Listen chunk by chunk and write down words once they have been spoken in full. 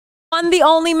One, the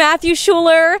only Matthew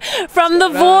Schuler from The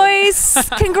Voice.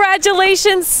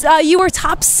 Congratulations, you were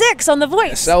top 6 on The Voice.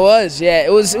 Yes, I was. Yeah, it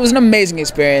was an amazing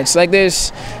experience. Like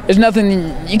there's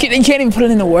nothing you can't even put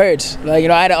it into words. Like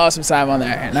I had an awesome time on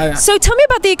there. So tell me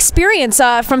about the experience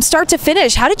from start to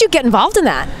finish. How did you get involved in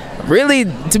that? Really,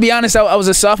 to be honest, I was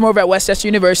a sophomore at Westchester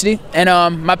University,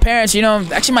 and my parents,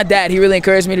 actually my dad, he really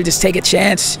encouraged me to just take a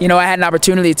chance. I had an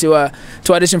opportunity to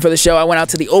audition for the show. I went out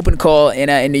to the open call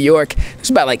in New York.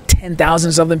 There's about like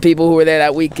 10,000 something people who were there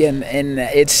that weekend, and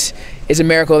it's a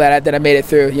miracle that I made it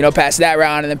through. Past that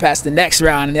round, and then past the next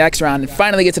round, and the next round, and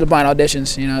finally get to the blind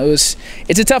auditions.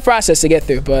 It's a tough process to get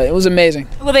through, but it was amazing.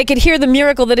 Well, they could hear the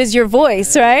miracle that is your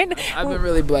voice, right? I've been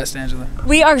really blessed, Angela.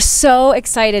 We are so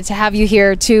excited to have you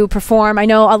here to perform. I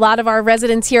know a lot of our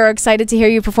residents here are excited to hear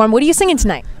you perform. What are you singing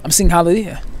tonight? I'm singing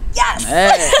Hallelujah. Yes!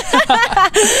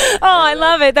 Hey. Oh, I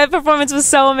love it. That performance was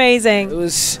so amazing. It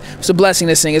was a blessing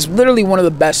to sing. It's literally one of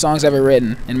the best songs ever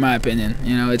written, in my opinion.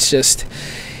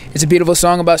 It's a beautiful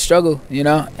song about struggle,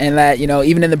 and that,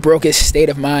 even in the brokest state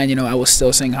of mind, I will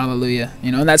still sing hallelujah,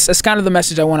 and that's kind of the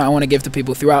message I want to give to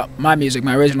people throughout my music,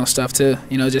 my original stuff too,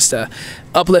 just to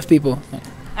uplift people.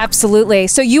 Absolutely.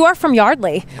 So you are from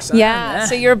Yardley. Yes, yeah.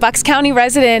 So you're a Bucks County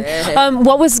resident. Yeah.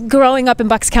 What was growing up in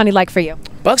Bucks County like for you?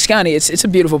 Bucks County, it's a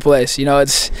beautiful place.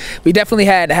 We definitely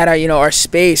had our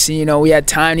space, and we had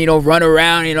time to run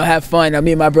around, have fun.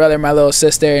 Me and my brother and my little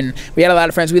sister, and we had a lot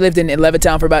of friends. We lived in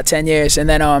Levittown for about 10 years, and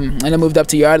then I moved up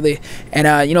to Yardley,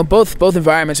 and both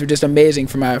environments were just amazing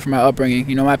for my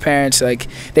upbringing. My parents,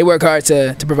 they work hard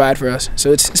to provide for us,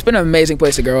 so it's been an amazing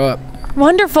place to grow up.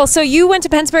 Wonderful. So you went to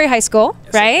Pennsbury High School,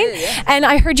 yes, right? I did, yeah. And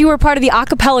I heard you were part of the a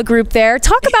cappella group there.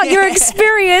 Talk about your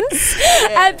experience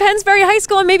at Pennsbury High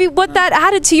School and maybe what that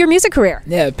added to your music career.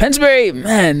 Yeah, Pennsbury,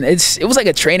 man, it was like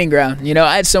a training ground.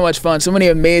 I had so much fun, so many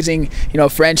amazing,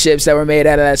 friendships that were made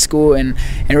out of that school and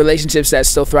relationships that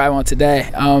still thrive on today.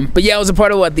 But yeah, I was a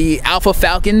part of the Alpha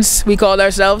Falcons, we called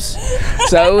ourselves.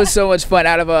 So it was so much fun.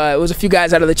 It was a few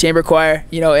guys out of the chamber choir,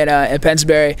 in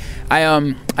Pennsbury.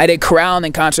 I did chorale and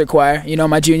then concert choir,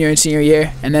 my junior and senior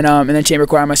year, and then chamber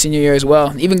choir my senior year as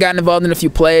well. Even got involved in a few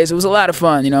plays. It was a lot of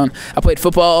fun, I played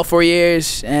football all 4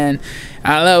 years, and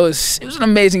I don't know, it was an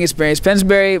amazing experience.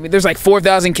 Pennsbury, there's like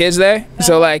 4,000 kids there,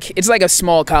 so it's like a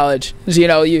small college.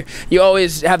 So, you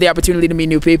always have the opportunity to meet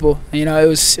new people.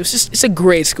 It's a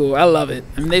great school. I love it.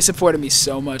 They supported me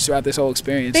so much throughout this whole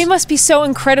experience. They must be so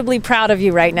incredibly proud of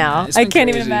you right now. I can't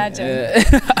even imagine.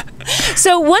 Yeah.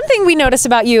 So one thing we notice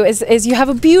about you is you have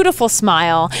a beautiful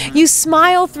smile. You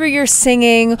smile through your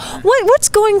singing. What's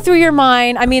going through your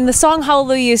mind? I mean, the song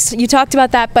Hallelujah, you talked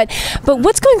about that, but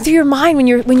what's going through your mind when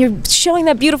you're showing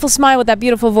that beautiful smile with that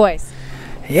beautiful voice?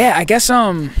 Yeah, I guess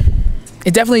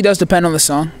it definitely does depend on the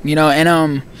song,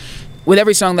 and with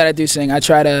every song that I do sing, I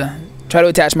try to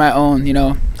attach my own,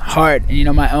 heart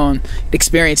and my own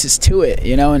experiences to it,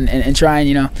 and try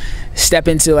and step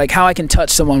into how I can touch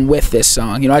someone with this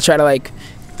song. I try to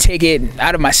take it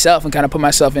out of myself and kind of put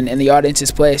myself in the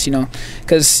audience's place,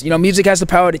 because music has the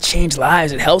power to change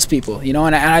lives. It helps people,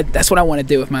 and that's what I want to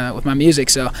do with my music.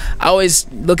 So I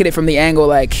always look at it from the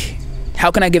angle how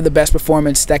can I give the best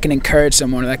performance that can encourage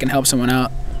someone or that can help someone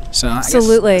out? So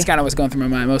absolutely, I guess that's kind of what's going through my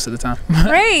mind most of the time.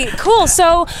 Great, cool.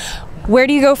 So where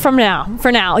do you go from now?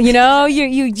 For now,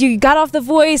 you got off The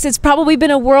Voice. It's probably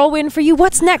been a whirlwind for you.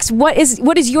 What's next? What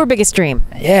is your biggest dream?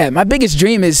 Yeah, my biggest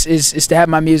dream is to have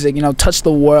my music, touch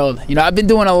the world. I've been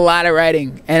doing a lot of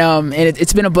writing, and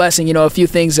it's been a blessing. A few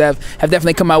things have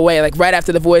definitely come my way. Like right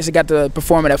after The Voice, I got to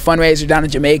perform at a fundraiser down in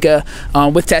Jamaica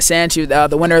with Tess Ann,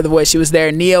 the winner of The Voice. She was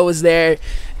there. Neo was there.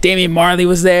 Damian Marley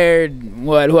was there.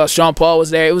 Who else? Sean Paul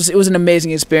was there. It was an amazing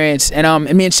experience. And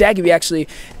me and Shaggy, we actually,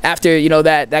 after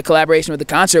that collaboration with the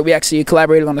concert, we actually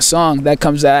collaborated on a song that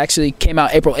actually came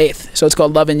out April 8th. So it's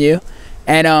called Lovin' You.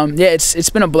 And yeah, it's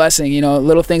been a blessing,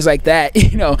 little things like that,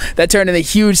 that turn into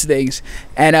huge things.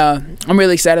 And I'm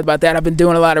really excited about that. I've been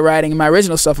doing a lot of writing, and my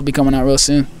original stuff will be coming out real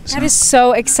soon. So. That is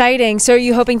so exciting. So are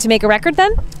you hoping to make a record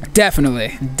then?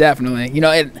 Definitely.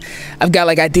 I've got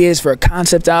ideas for a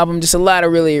concept album, just a lot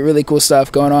of really, really cool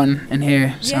stuff going on in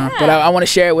here. So, yeah. But I want to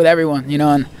share it with everyone,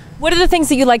 And what are the things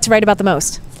that you like to write about the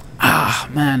most?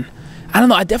 Man, I don't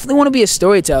know. I definitely want to be a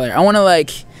storyteller. I want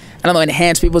to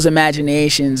enhance people's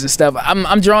imaginations and stuff.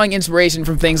 I'm drawing inspiration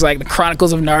from things like the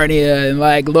Chronicles of Narnia and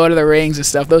Lord of the Rings and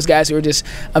stuff. Those guys who are just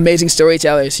amazing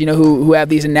storytellers, who have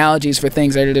these analogies for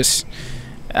things that are just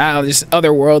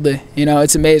otherworldly.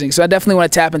 It's amazing. So I definitely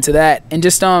want to tap into that, and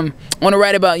just want to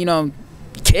write about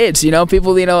kids,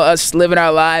 people, us living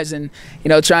our lives and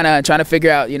trying to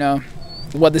figure out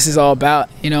what this is all about,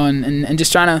 and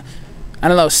just trying to, I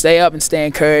don't know, stay up and stay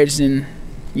encouraged and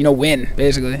you know, win,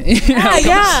 basically.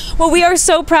 Yeah. Well, we are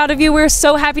so proud of you. We're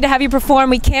so happy to have you perform.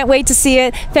 We can't wait to see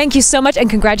it. Thank you so much, and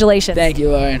congratulations. Thank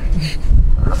you, Lauren.